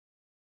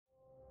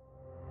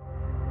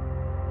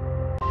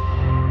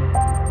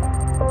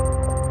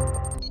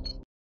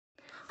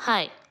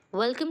Hi,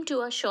 welcome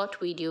to our short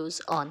videos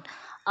on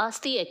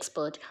Ask the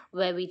Expert,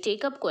 where we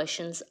take up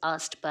questions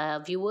asked by our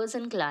viewers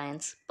and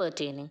clients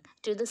pertaining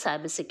to the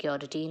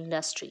cybersecurity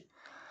industry.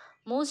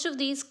 Most of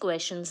these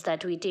questions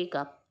that we take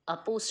up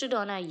are posted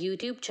on our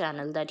YouTube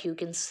channel that you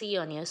can see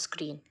on your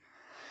screen.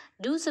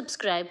 Do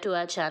subscribe to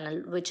our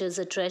channel, which is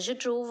a treasure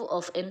trove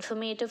of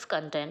informative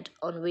content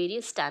on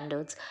various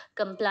standards,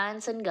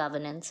 compliance and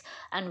governance,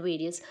 and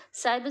various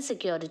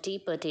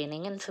cybersecurity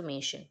pertaining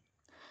information.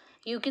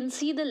 You can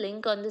see the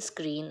link on the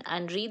screen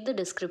and read the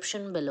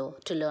description below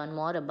to learn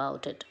more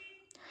about it.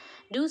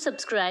 Do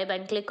subscribe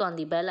and click on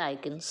the bell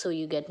icon so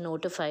you get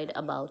notified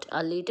about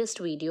our latest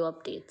video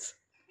updates.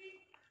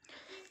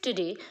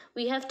 Today,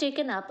 we have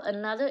taken up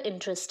another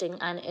interesting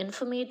and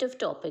informative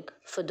topic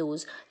for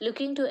those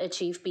looking to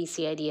achieve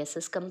PCI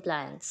DSS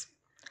compliance.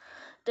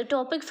 The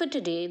topic for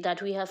today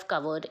that we have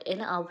covered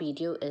in our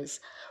video is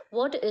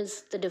what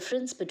is the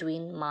difference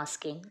between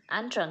masking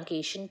and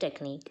truncation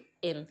technique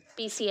in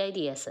PCI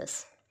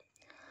DSS.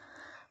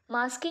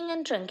 Masking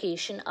and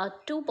truncation are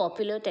two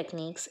popular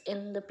techniques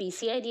in the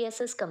PCI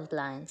DSS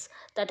compliance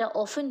that are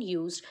often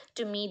used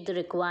to meet the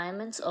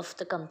requirements of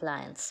the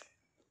compliance.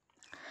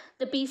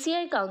 The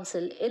PCI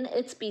Council, in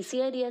its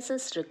PCI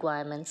DSS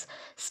requirements,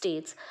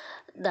 states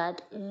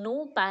that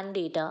no PAN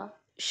data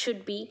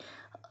should be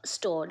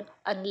stored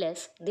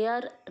unless they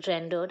are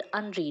rendered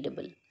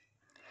unreadable.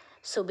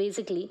 So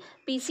basically,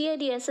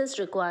 PCI DSS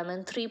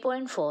requirement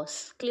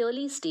 3.4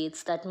 clearly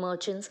states that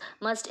merchants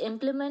must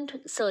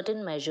implement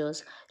certain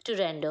measures to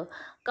render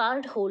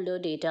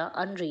cardholder data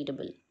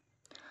unreadable.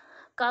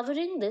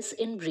 Covering this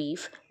in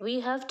brief,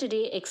 we have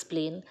today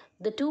explained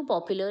the two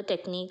popular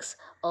techniques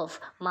of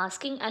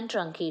masking and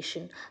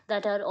truncation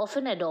that are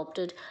often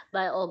adopted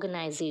by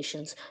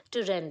organizations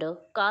to render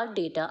card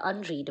data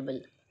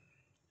unreadable.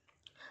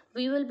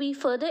 We will be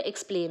further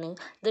explaining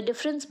the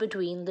difference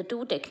between the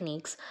two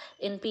techniques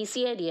in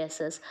PCI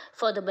DSS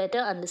for the better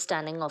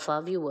understanding of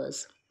our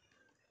viewers.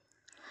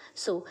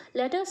 So,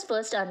 let us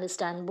first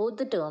understand both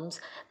the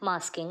terms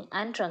masking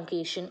and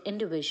truncation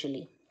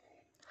individually.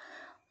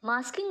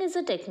 Masking is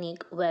a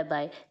technique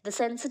whereby the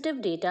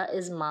sensitive data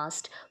is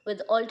masked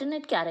with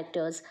alternate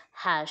characters,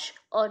 hash,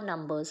 or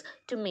numbers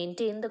to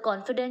maintain the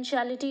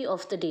confidentiality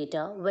of the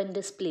data when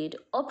displayed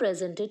or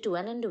presented to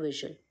an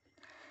individual.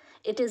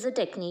 It is a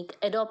technique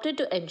adopted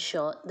to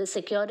ensure the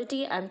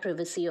security and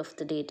privacy of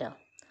the data.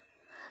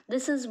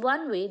 This is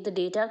one way the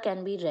data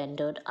can be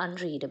rendered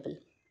unreadable.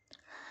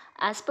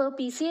 As per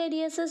PCI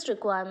DSS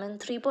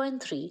requirement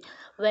 3.3,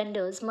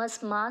 vendors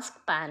must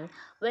mask PAN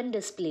when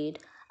displayed,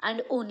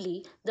 and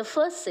only the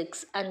first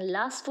 6 and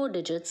last 4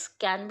 digits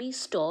can be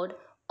stored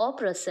or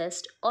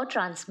processed or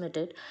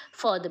transmitted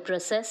for the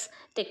process,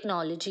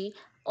 technology,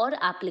 or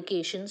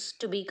applications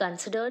to be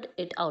considered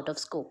it out of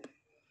scope.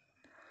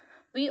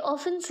 We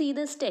often see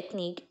this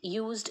technique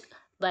used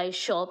by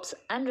shops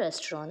and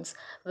restaurants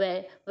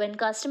where when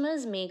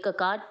customers make a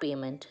card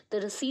payment, the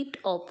receipt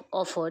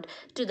offered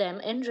to them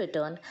in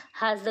return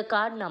has the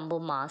card number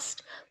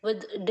masked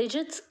with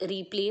digits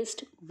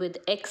replaced with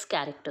X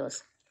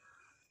characters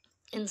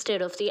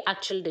instead of the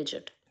actual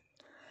digit.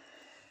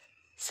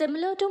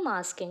 Similar to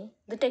masking,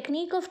 the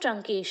technique of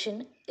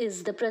truncation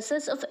is the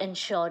process of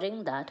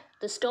ensuring that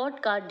the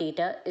stored card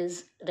data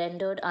is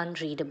rendered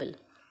unreadable.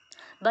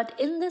 But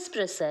in this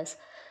process,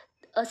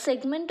 a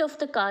segment of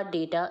the card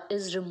data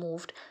is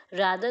removed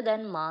rather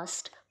than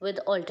masked with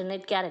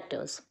alternate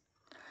characters.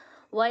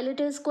 While it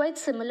is quite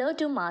similar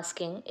to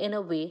masking in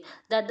a way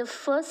that the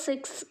first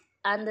 6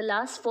 and the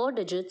last 4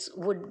 digits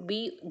would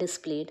be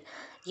displayed,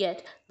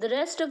 yet the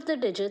rest of the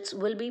digits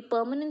will be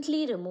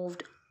permanently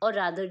removed or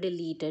rather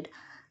deleted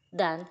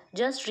than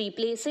just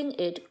replacing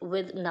it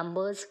with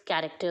numbers,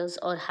 characters,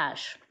 or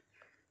hash.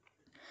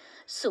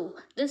 So,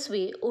 this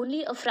way,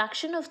 only a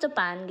fraction of the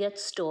PAN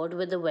gets stored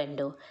with the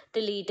vendor,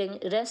 deleting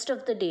rest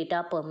of the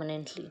data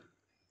permanently.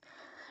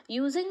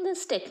 Using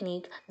this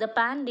technique, the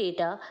PAN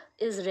data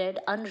is read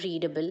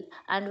unreadable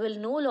and will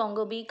no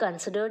longer be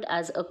considered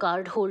as a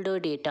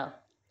cardholder data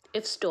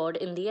if stored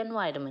in the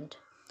environment.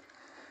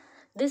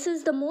 This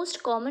is the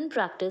most common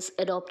practice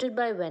adopted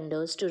by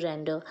vendors to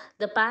render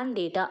the PAN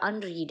data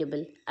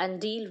unreadable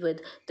and deal with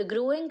the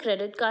growing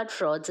credit card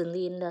frauds in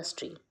the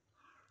industry.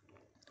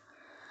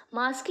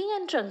 Masking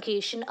and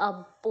truncation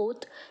are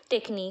both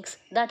techniques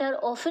that are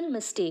often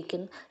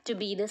mistaken to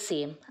be the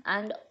same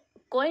and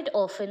quite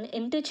often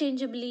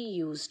interchangeably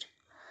used.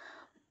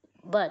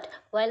 But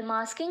while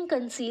masking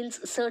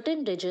conceals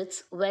certain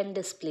digits when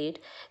displayed,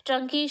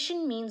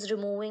 truncation means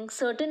removing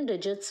certain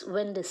digits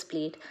when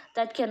displayed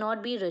that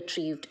cannot be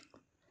retrieved.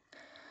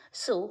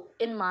 So,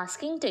 in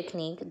masking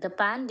technique, the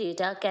PAN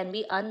data can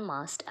be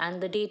unmasked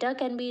and the data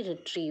can be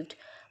retrieved,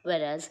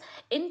 whereas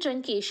in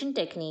truncation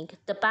technique,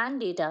 the PAN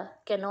data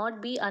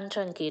cannot be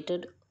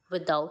untruncated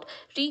without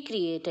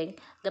recreating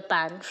the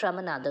PAN from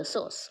another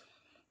source.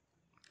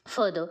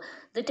 Further,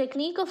 the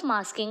technique of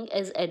masking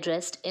is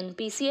addressed in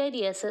PCI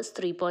DSS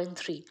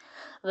 3.3,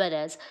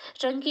 whereas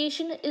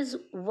truncation is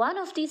one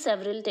of the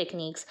several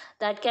techniques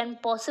that can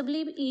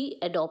possibly be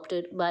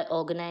adopted by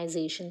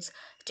organizations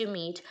to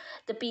meet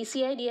the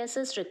PCI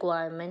DSS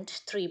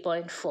requirement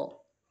 3.4.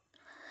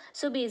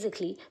 So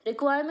basically,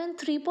 requirement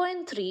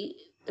 3.3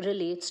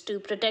 relates to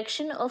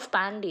protection of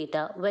PAN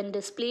data when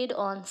displayed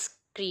on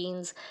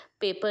screens,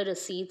 paper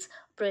receipts,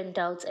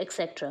 printouts,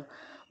 etc.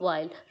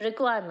 While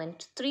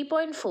requirement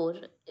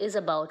 3.4 is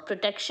about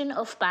protection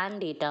of PAN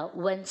data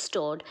when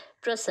stored,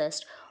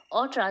 processed,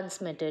 or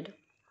transmitted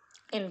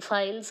in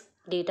files,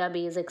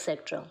 database,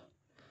 etc.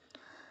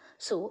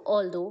 So,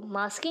 although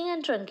masking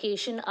and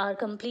truncation are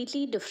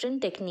completely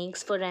different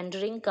techniques for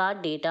rendering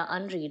card data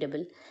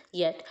unreadable,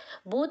 yet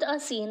both are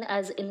seen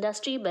as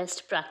industry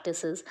best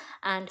practices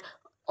and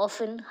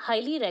often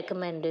highly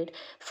recommended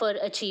for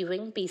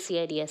achieving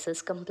PCI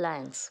DSS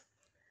compliance.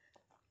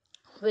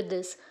 With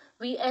this,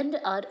 we end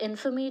our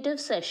informative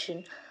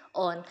session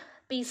on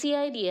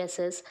PCI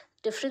DSS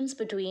difference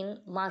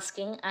between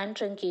masking and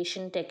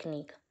truncation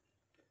technique.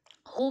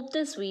 Hope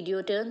this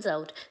video turns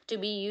out to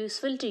be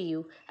useful to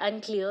you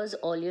and clears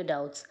all your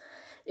doubts.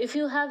 If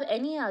you have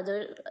any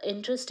other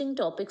interesting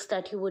topics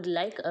that you would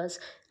like us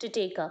to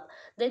take up,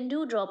 then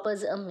do drop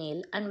us a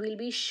mail and we'll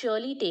be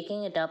surely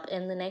taking it up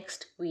in the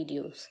next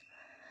videos.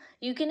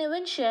 You can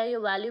even share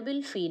your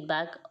valuable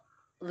feedback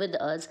with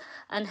us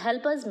and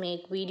help us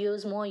make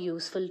videos more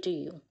useful to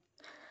you.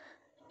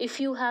 If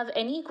you have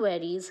any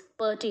queries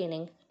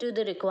pertaining to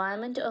the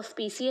requirement of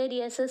PCI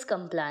DSS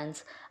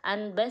compliance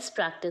and best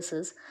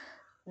practices,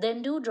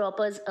 then do drop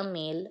us a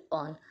mail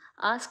on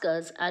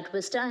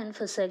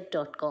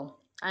askus@vistainfosec.com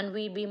and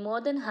we'd be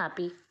more than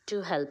happy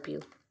to help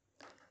you.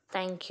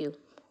 Thank you.